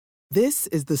This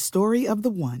is the story of the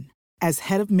one. As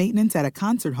head of maintenance at a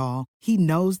concert hall, he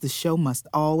knows the show must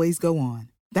always go on.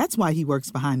 That's why he works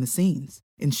behind the scenes,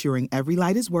 ensuring every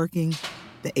light is working,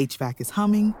 the HVAC is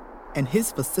humming, and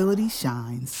his facility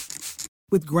shines.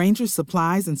 With Grainger's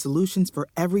supplies and solutions for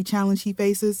every challenge he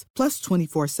faces, plus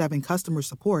 24/7 customer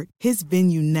support, his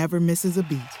venue never misses a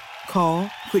beat. Call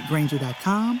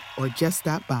quickgrainger.com or just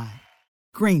stop by.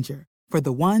 Grainger, for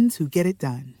the ones who get it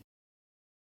done.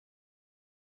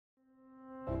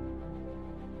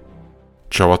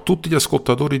 Ciao a tutti gli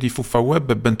ascoltatori di Fuffa Web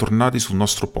e bentornati sul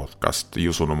nostro podcast.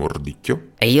 Io sono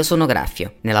Mordicchio. E io sono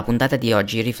Graffio. Nella puntata di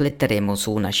oggi rifletteremo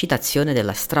su una citazione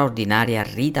della straordinaria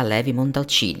Rita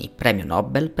Levi-Montalcini, premio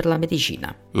Nobel per la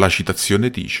medicina. La citazione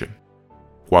dice: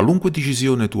 qualunque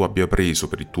decisione tu abbia preso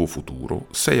per il tuo futuro,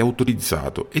 sei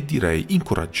autorizzato e direi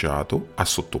incoraggiato a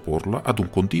sottoporla ad un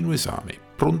continuo esame,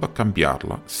 pronto a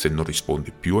cambiarla se non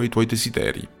risponde più ai tuoi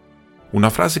desideri. Una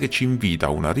frase che ci invita a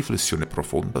una riflessione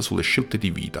profonda sulle scelte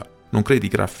di vita. Non credi,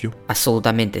 Graffio?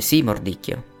 Assolutamente sì,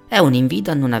 Mordicchio. È un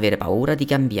invito a non avere paura di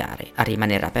cambiare, a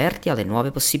rimanere aperti alle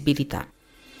nuove possibilità.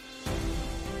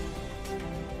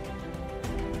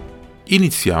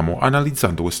 Iniziamo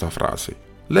analizzando questa frase.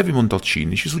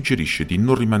 Levi-Montalcini ci suggerisce di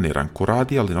non rimanere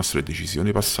ancorati alle nostre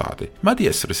decisioni passate, ma di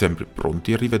essere sempre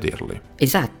pronti a rivederle.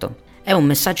 Esatto. È un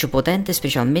messaggio potente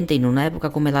specialmente in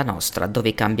un'epoca come la nostra, dove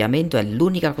il cambiamento è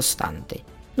l'unica costante.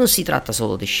 Non si tratta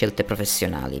solo di scelte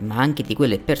professionali, ma anche di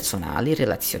quelle personali,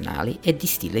 relazionali e di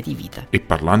stile di vita. E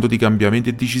parlando di cambiamenti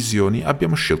e decisioni,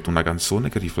 abbiamo scelto una canzone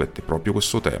che riflette proprio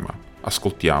questo tema.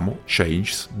 Ascoltiamo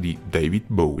Changes di David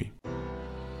Bowie.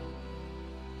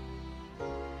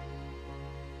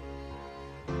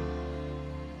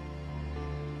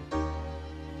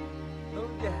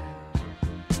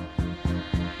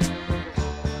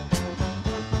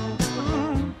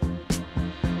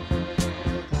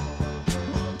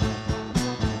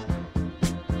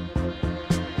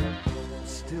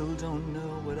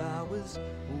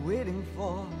 Waiting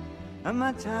for, and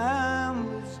my time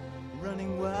was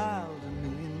running wild, a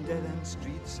million dead-end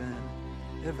streets, and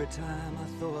every time I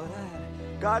thought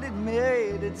I'd got it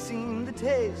made, it seemed the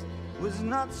taste was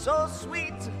not so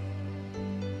sweet.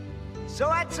 So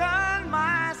I turned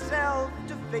myself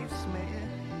to face me,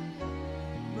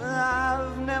 but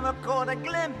I've never caught a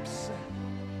glimpse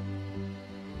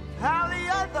how the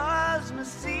others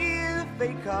must see the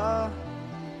faker.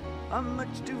 I'm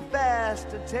much too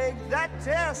fast to take that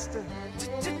test.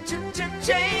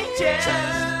 Changes.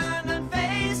 Turn and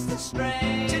face the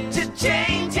strain.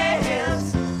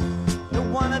 Changes.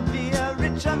 Don't wanna be a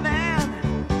richer man.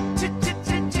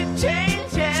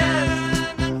 Changes.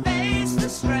 Turn and face the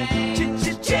strain.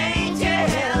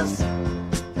 Changes.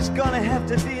 There's gonna have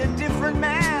to be a different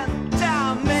man.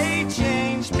 Time may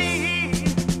change me,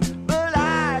 but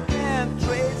I can't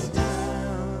trace time.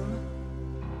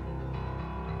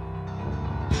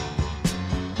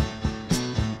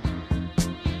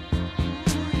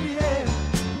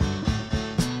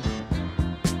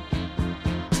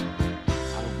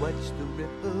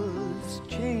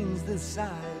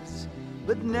 Sides,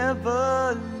 but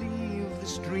never leave the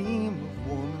stream of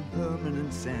warm and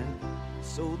permanent sand.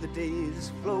 So the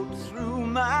days float through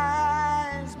my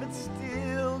eyes, but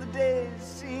still the days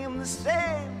seem the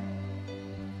same.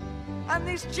 And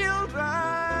these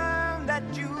children that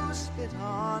you spit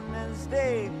on as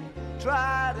they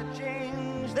try to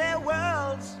change their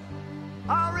worlds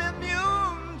are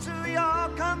immune to your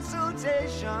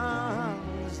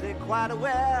consultations. They're quite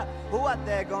aware of what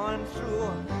they're going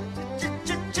through.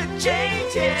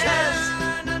 Changes.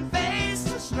 Turn and face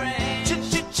the strain.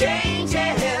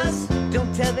 Changes.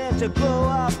 Don't tell them to grow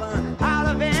up out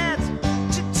of it.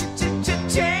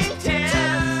 Changes.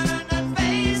 Turn and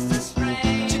face the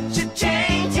strain.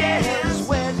 Changes.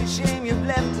 Where's the shame you've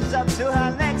left us up to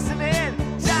our next event?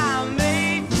 Time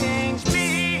may change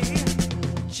me,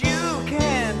 but you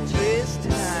can't trace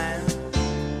time.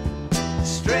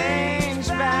 Strange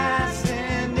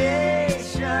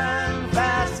fascination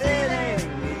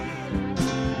fascinating me.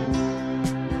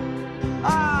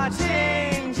 Our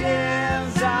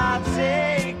changes are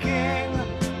taking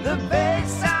the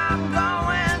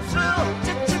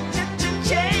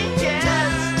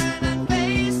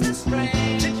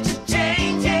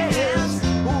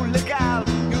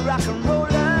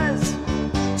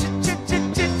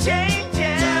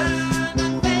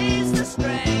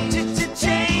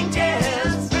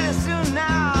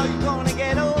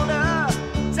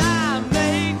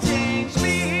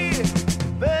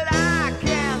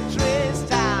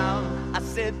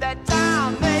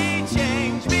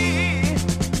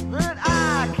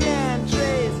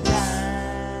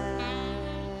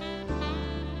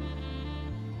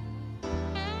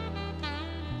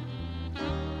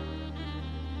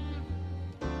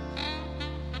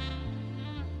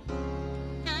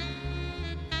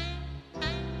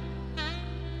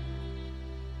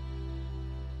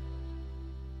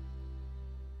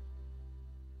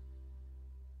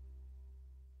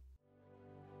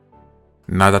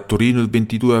Nata a Torino il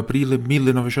 22 aprile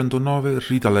 1909,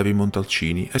 Rita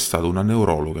Levi-Montalcini è stata una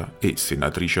neurologa e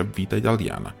senatrice a vita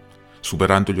italiana.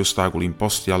 Superando gli ostacoli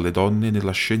imposti alle donne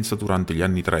nella scienza durante gli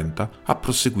anni 30, ha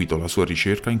proseguito la sua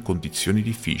ricerca in condizioni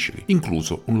difficili,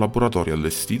 incluso un laboratorio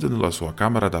allestito nella sua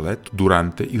camera da letto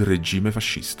durante il regime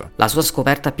fascista. La sua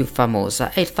scoperta più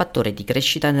famosa è il fattore di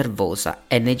crescita nervosa,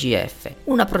 NGF,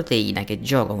 una proteina che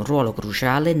gioca un ruolo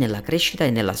cruciale nella crescita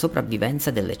e nella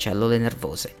sopravvivenza delle cellule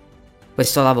nervose.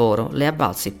 Questo lavoro le ha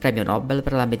valso il premio Nobel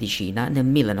per la medicina nel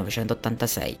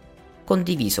 1986,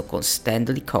 condiviso con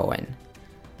Stanley Cohen.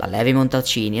 La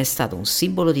Levi-Montalcini è stato un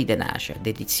simbolo di tenacia,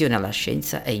 dedizione alla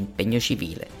scienza e impegno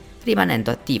civile,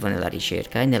 rimanendo attivo nella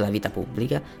ricerca e nella vita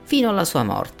pubblica fino alla sua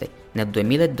morte nel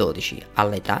 2012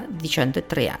 all'età di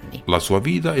 103 anni. La sua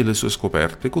vita e le sue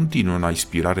scoperte continuano a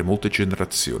ispirare molte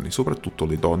generazioni, soprattutto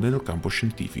le donne nel campo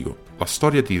scientifico. La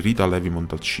storia di Rita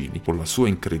Levi-Montalcini, con la sua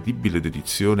incredibile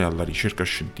dedizione alla ricerca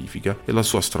scientifica e la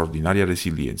sua straordinaria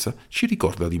resilienza, ci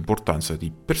ricorda l'importanza di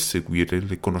perseguire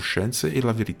le conoscenze e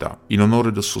la verità. In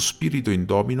onore del suo spirito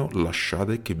indomito,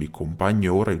 lasciate che vi accompagni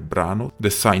ora il brano The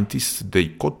Scientist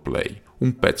dei Coldplay,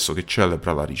 un pezzo che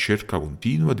celebra la ricerca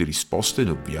continua di risposte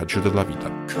nel viaggio della vita.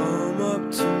 Come up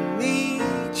to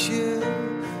meet you,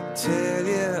 tell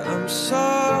you I'm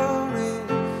sorry,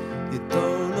 you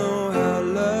don't know how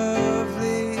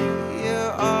lovely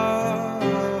you are.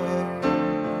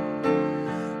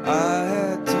 I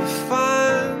had to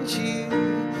find you,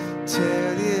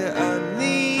 tell you I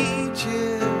need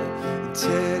you,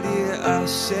 tell you I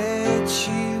set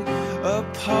you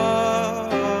apart.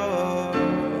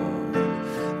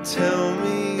 Tell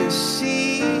me your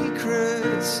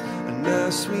secrets and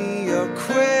ask me your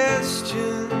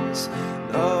questions.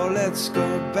 Now let's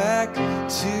go back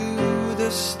to the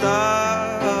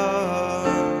start.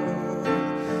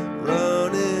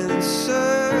 Running in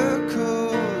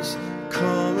circles,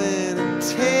 coming in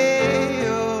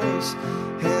tails,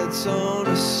 heads on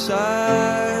the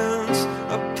sides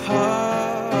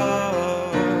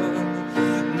apart.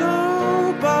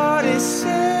 Nobody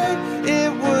said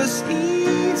it was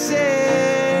easy.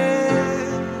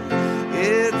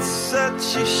 It's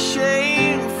such a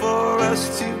shame for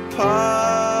us to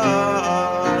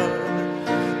part.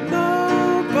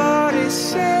 Nobody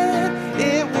said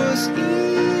it was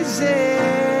easy.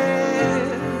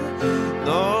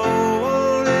 No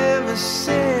one ever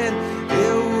said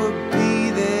it would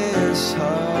be this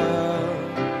hard.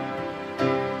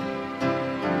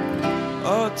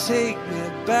 Oh, take me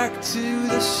back to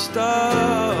the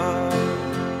start.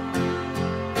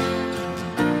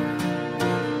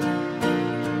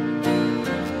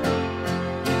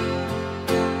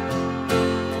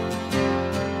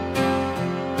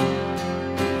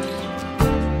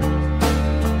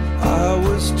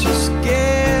 Just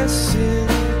guessing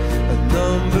at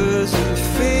numbers and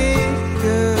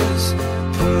figures,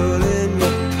 pulling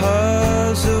your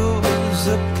puzzles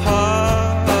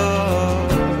apart.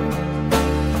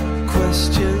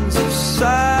 Questions of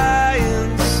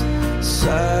science,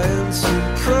 science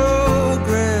and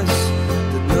progress,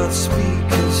 did not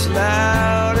speak as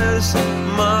loud as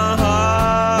my heart.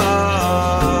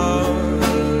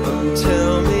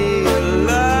 Tell me you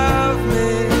love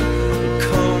me,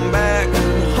 come back.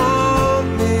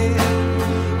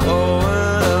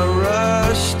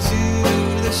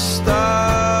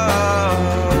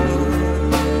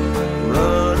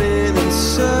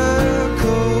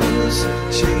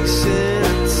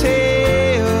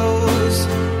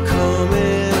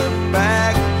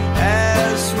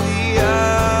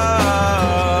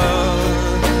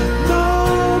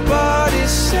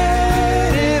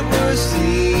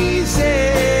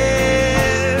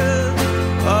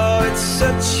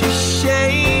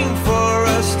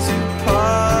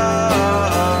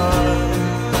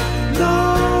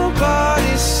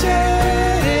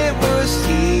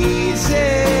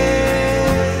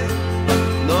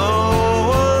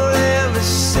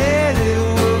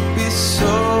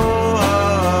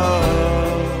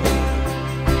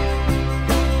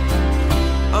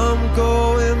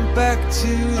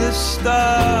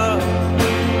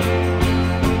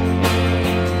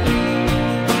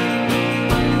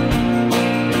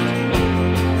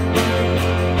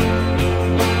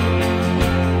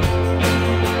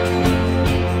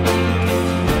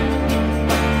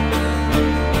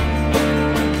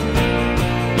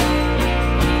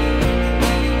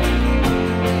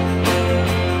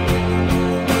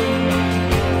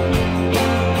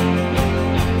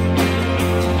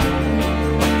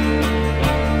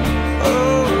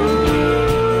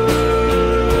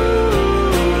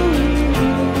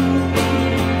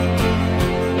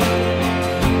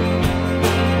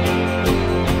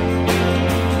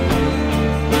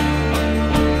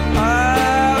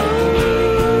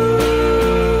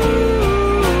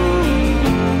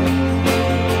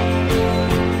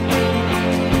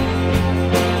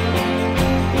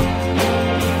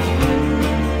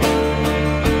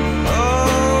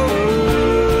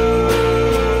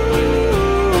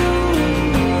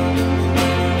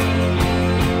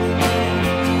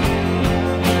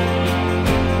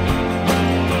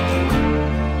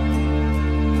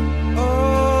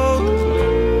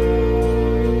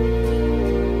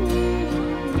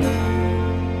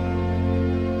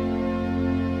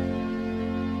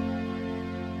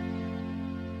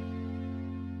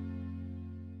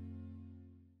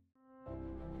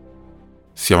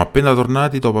 Siamo appena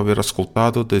tornati dopo aver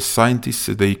ascoltato The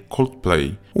Scientist dei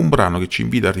Coldplay, un brano che ci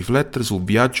invita a riflettere sul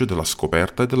viaggio della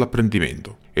scoperta e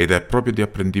dell'apprendimento. Ed è proprio di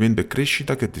apprendimento e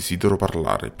crescita che desidero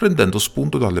parlare, prendendo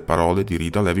spunto dalle parole di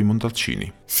Rita Levi-Montalcini.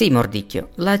 Sì, Mordicchio,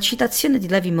 la citazione di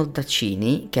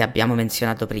Levi-Montalcini, che abbiamo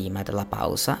menzionato prima della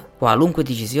pausa, qualunque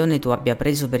decisione tu abbia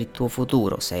preso per il tuo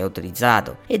futuro, sei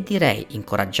autorizzato e direi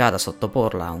incoraggiato a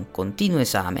sottoporla a un continuo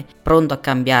esame, pronto a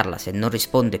cambiarla se non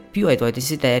risponde più ai tuoi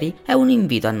desideri, è un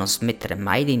invito a non smettere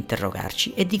mai di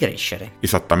interrogarci e di crescere.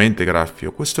 Esattamente,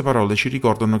 Graffio, queste parole ci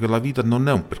ricordano che la vita non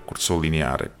è un percorso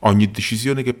lineare. Ogni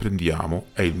decisione che prendiamo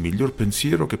è il miglior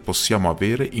pensiero che possiamo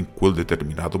avere in quel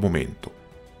determinato momento,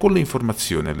 con le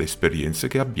informazioni e le esperienze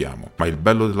che abbiamo, ma il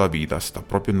bello della vita sta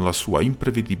proprio nella sua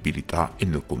imprevedibilità e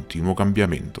nel continuo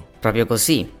cambiamento. Proprio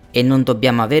così, e non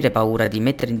dobbiamo avere paura di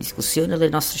mettere in discussione le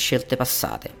nostre scelte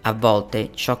passate. A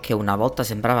volte ciò che una volta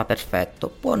sembrava perfetto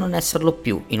può non esserlo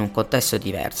più in un contesto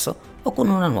diverso o con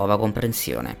una nuova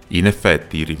comprensione. In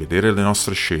effetti, rivedere le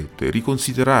nostre scelte,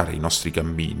 riconsiderare i nostri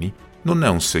cammini, non è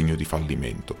un segno di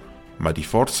fallimento, ma di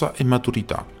forza e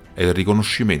maturità. È il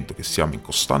riconoscimento che siamo in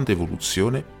costante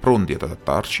evoluzione, pronti ad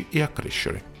adattarci e a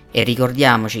crescere. E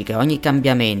ricordiamoci che ogni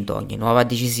cambiamento, ogni nuova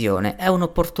decisione è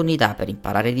un'opportunità per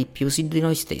imparare di più su di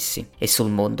noi stessi e sul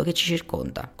mondo che ci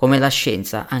circonda. Come la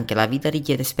scienza, anche la vita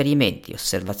richiede esperimenti,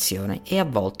 osservazione e a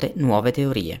volte nuove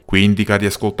teorie. Quindi, cari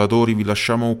ascoltatori, vi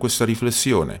lasciamo con questa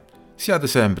riflessione. Siate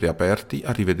sempre aperti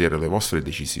a rivedere le vostre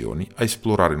decisioni, a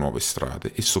esplorare nuove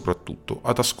strade e soprattutto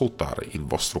ad ascoltare il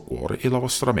vostro cuore e la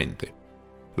vostra mente.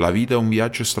 La vita è un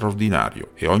viaggio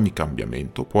straordinario e ogni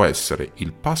cambiamento può essere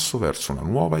il passo verso una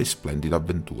nuova e splendida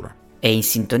avventura. E in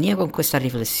sintonia con questa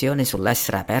riflessione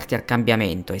sull'essere aperti al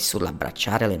cambiamento e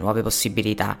sull'abbracciare le nuove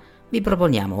possibilità, vi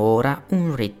proponiamo ora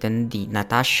un written di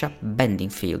Natasha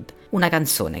Bedingfield, una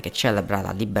canzone che celebra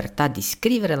la libertà di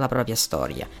scrivere la propria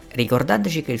storia,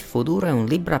 ricordandoci che il futuro è un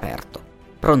libro aperto,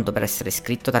 pronto per essere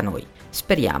scritto da noi.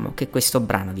 Speriamo che questo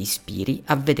brano vi ispiri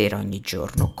a vedere ogni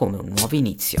giorno come un nuovo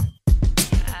inizio.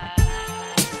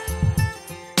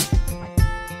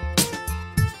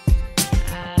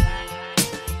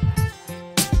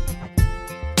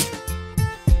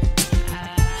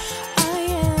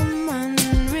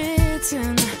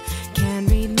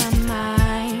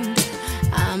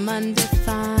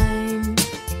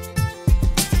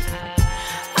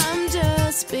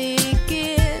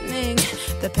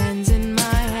 The pen's in my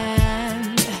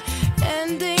hand,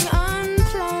 ending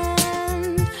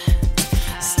unplanned.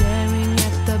 Staring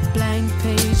at the blank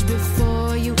page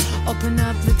before you, open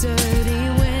up the dirty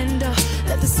window,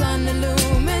 let the sun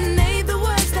illuminate the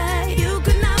words that you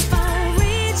could not find.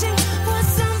 Reaching for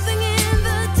something in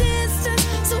the distance,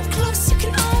 so close you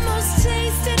can almost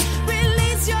taste it.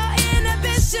 Release your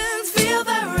inhibitions, feel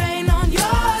the rain on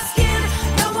your skin.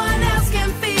 No one else can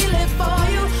feel it for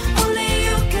you, only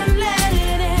you can let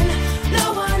it in.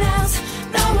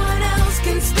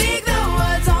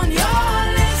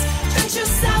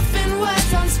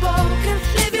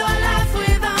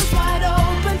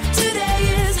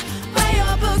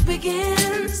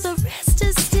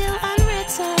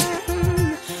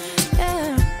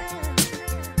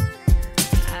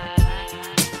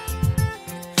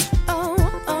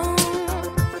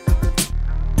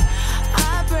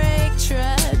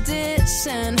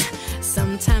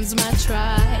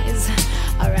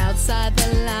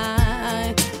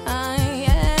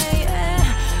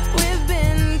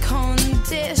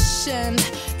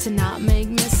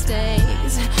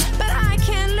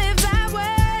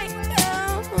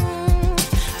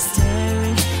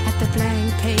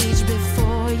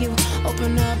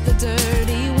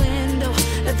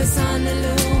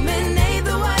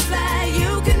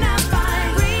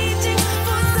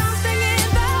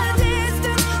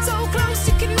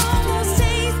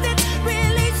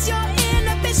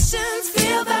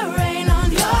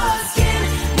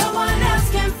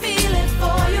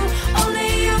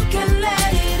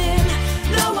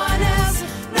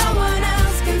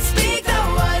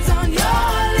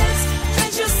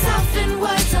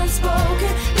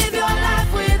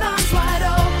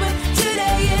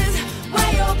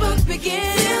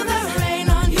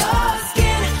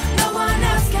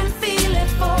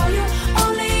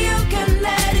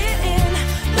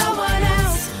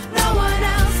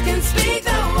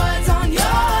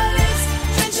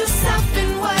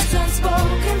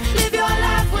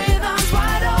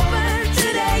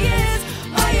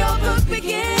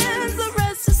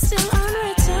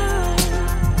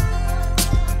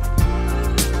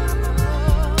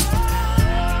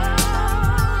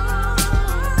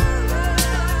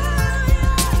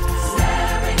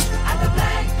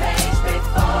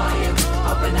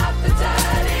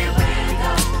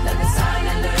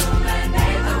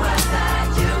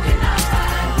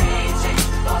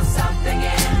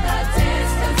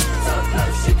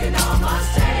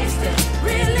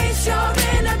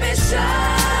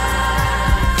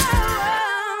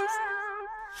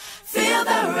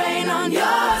 on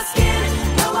your skin.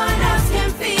 No one else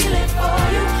can feel it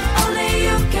for you. Only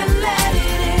you can let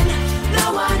it in.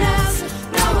 No one else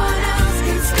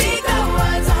can speak the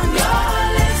words on your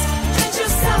lips. Drench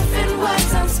yourself in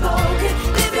words unspoken.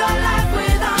 Live your life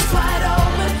with arms wide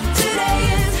open. Today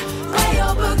is where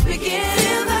your book begins.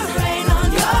 Feel the rain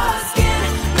on your skin.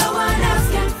 No one else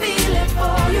can feel it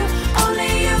for you.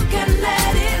 Only you can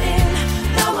let it in.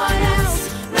 No one else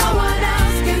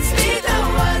can speak the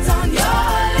words on your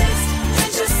lips.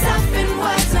 Drench yourself in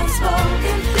words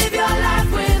unspoken. Live your life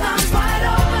with arms wide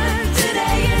open.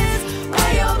 Today is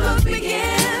where your book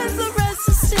begins. The rest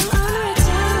is still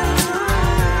unwritten.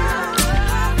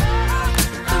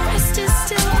 The rest is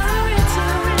still unwritten.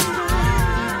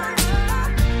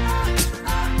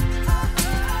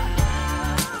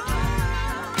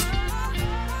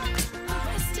 The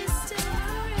rest is still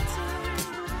unwritten.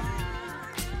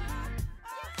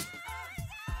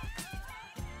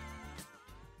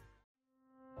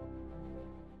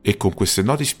 E con queste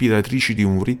note ispiratrici di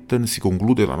Unwritten si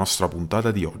conclude la nostra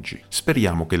puntata di oggi.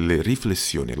 Speriamo che le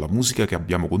riflessioni e la musica che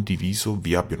abbiamo condiviso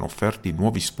vi abbiano offerti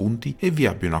nuovi spunti e vi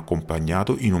abbiano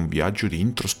accompagnato in un viaggio di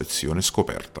introspezione e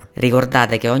scoperta.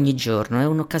 Ricordate che ogni giorno è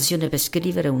un'occasione per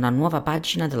scrivere una nuova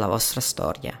pagina della vostra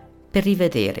storia, per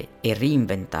rivedere e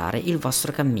reinventare il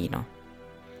vostro cammino.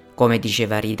 Come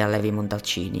diceva Rita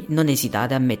Levi-Montalcini, non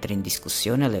esitate a mettere in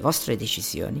discussione le vostre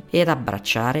decisioni e ad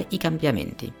abbracciare i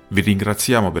cambiamenti. Vi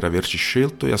ringraziamo per averci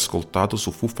scelto e ascoltato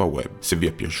su Fuffa Web. Se vi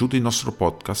è piaciuto il nostro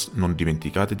podcast, non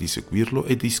dimenticate di seguirlo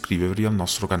e di iscrivervi al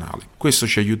nostro canale. Questo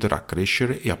ci aiuterà a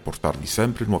crescere e a portarvi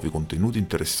sempre nuovi contenuti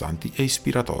interessanti e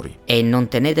ispiratori. E non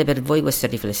tenete per voi queste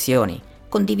riflessioni.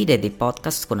 Condividete il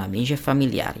podcast con amici e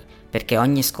familiari, perché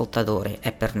ogni ascoltatore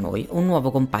è per noi un nuovo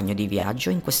compagno di viaggio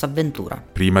in questa avventura.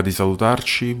 Prima di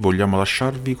salutarci, vogliamo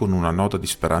lasciarvi con una nota di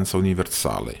speranza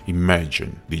universale,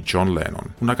 Imagine, di John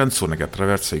Lennon, una canzone che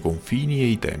attraversa i confini e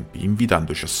i tempi,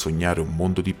 invitandoci a sognare un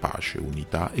mondo di pace,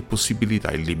 unità e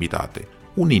possibilità illimitate.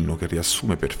 Un inno che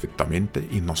riassume perfettamente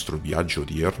il nostro viaggio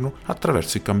odierno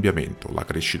attraverso il cambiamento, la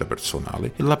crescita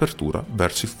personale e l'apertura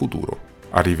verso il futuro.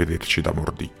 Arrivederci da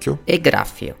Mordicchio E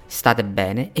Graffio, state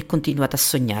bene e continuate a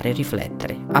sognare e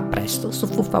riflettere. A presto su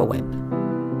Fuffa Web.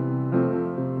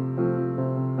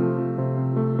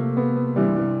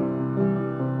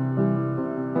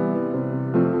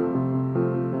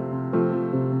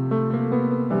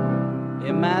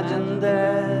 Imagine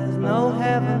there's no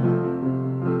heaven.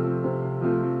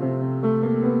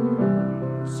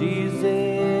 Sees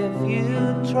if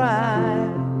you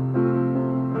try.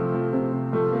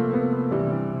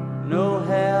 No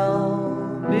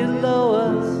hell below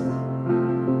us.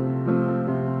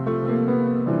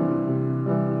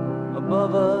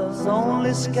 Above us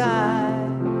only sky.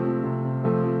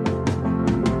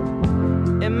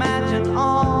 Imagine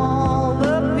all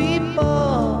the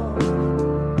people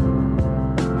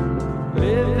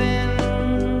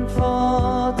living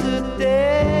for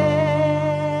today.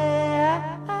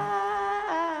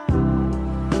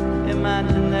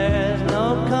 Imagine there's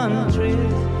no countries.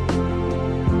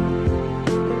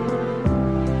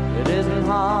 It isn't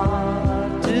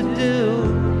hard to do.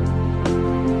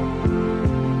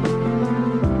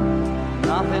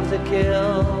 Nothing to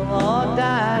kill or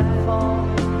die for.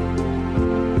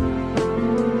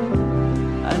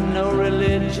 And no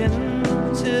religion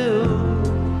too.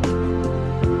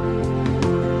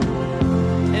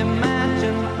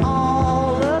 Imagine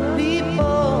all the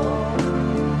people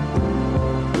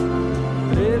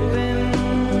living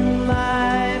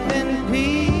life in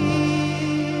peace.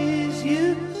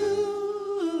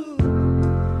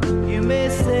 You may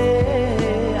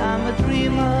say I'm a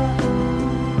dreamer,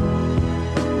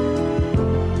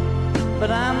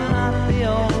 but I'm not the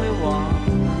only one.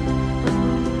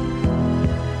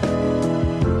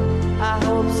 I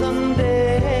hope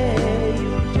someday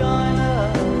you'll join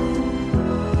us,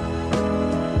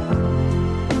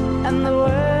 and the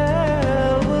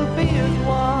world will be as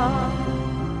one.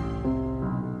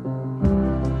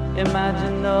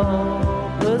 Imagine no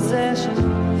possessions.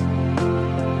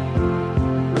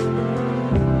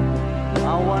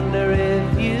 I wonder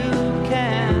if you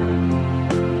can.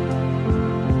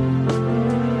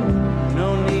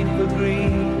 No need for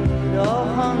greed or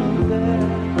hunger,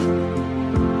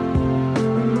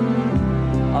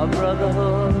 or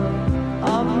brotherhood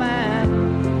of man.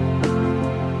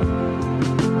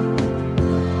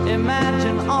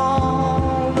 Imagine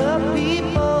all the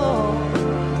people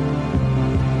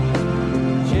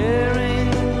cheering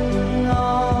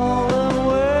all the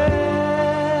world.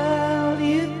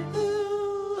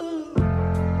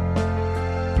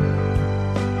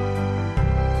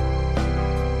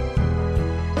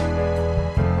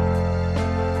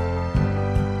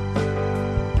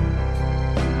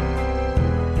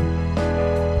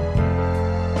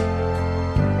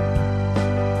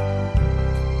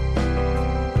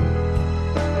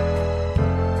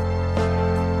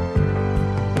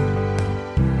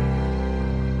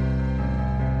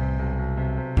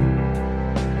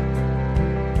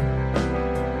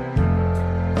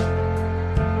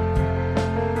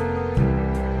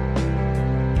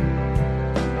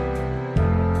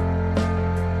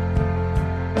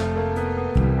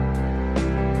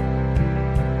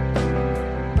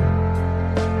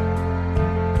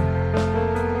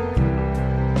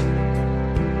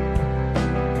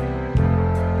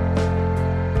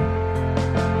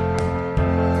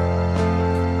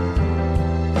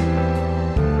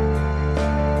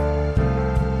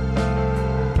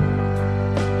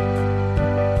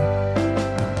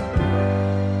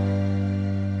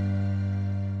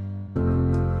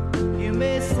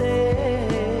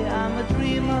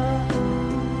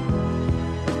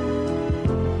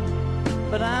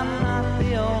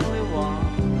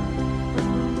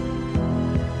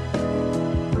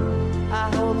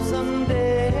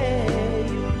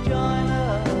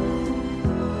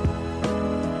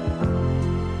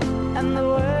 and the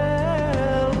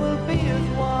world will be as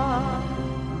one.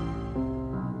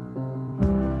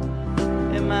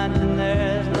 Imagine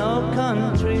there's no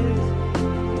countries.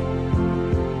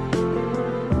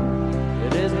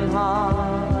 It isn't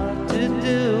hard to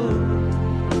do.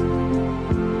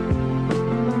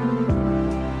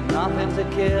 Nothing to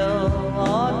kill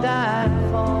or die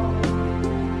for,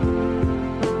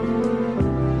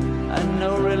 and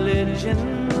no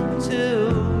religion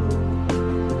too.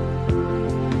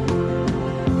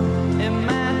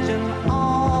 Imagine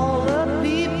all the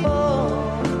people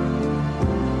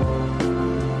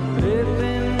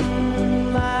living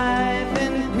life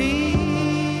in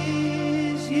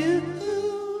peace.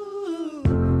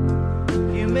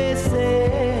 You may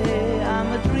say I'm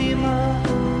a dreamer,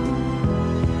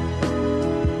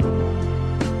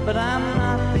 but I'm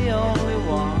not the only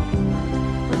one.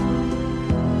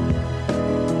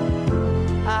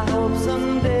 I hope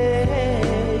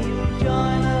someday you'll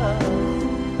join us,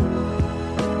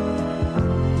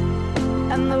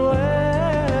 and the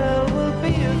world will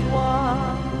be as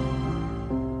one.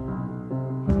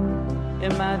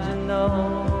 Imagine no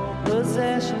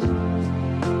possessions.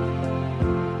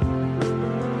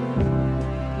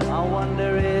 I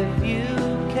wonder if you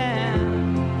can.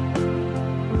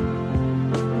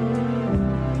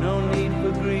 No need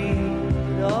for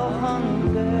greed or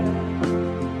hunger,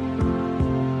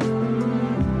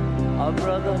 a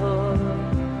brotherhood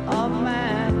of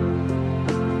man.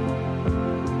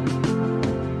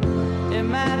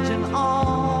 Imagine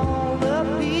all the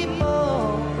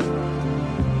people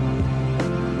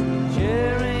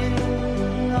sharing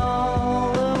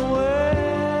all the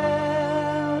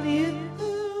world.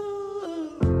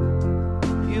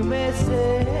 You may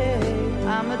say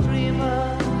I'm a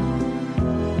dreamer,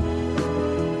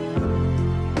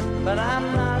 but I'm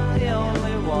not the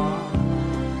only one.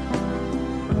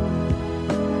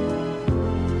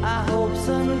 I hope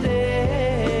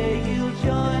someday you'll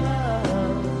join us,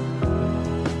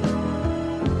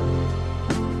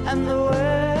 and the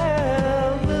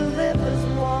world will live as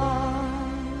one.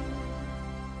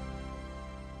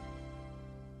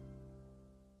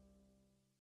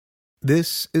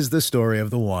 This is the story of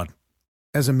the one.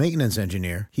 As a maintenance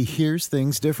engineer, he hears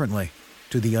things differently.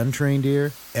 To the untrained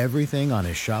ear, everything on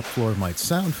his shop floor might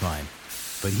sound fine,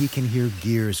 but he can hear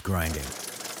gears grinding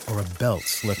or a belt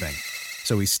slipping.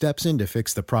 So he steps in to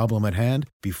fix the problem at hand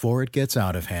before it gets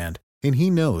out of hand. And he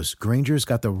knows Grainger's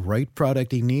got the right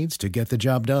product he needs to get the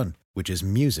job done, which is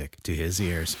music to his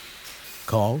ears.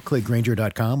 Call, click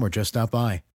Grainger.com, or just stop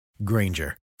by.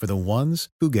 Grainger, for the ones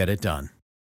who get it done.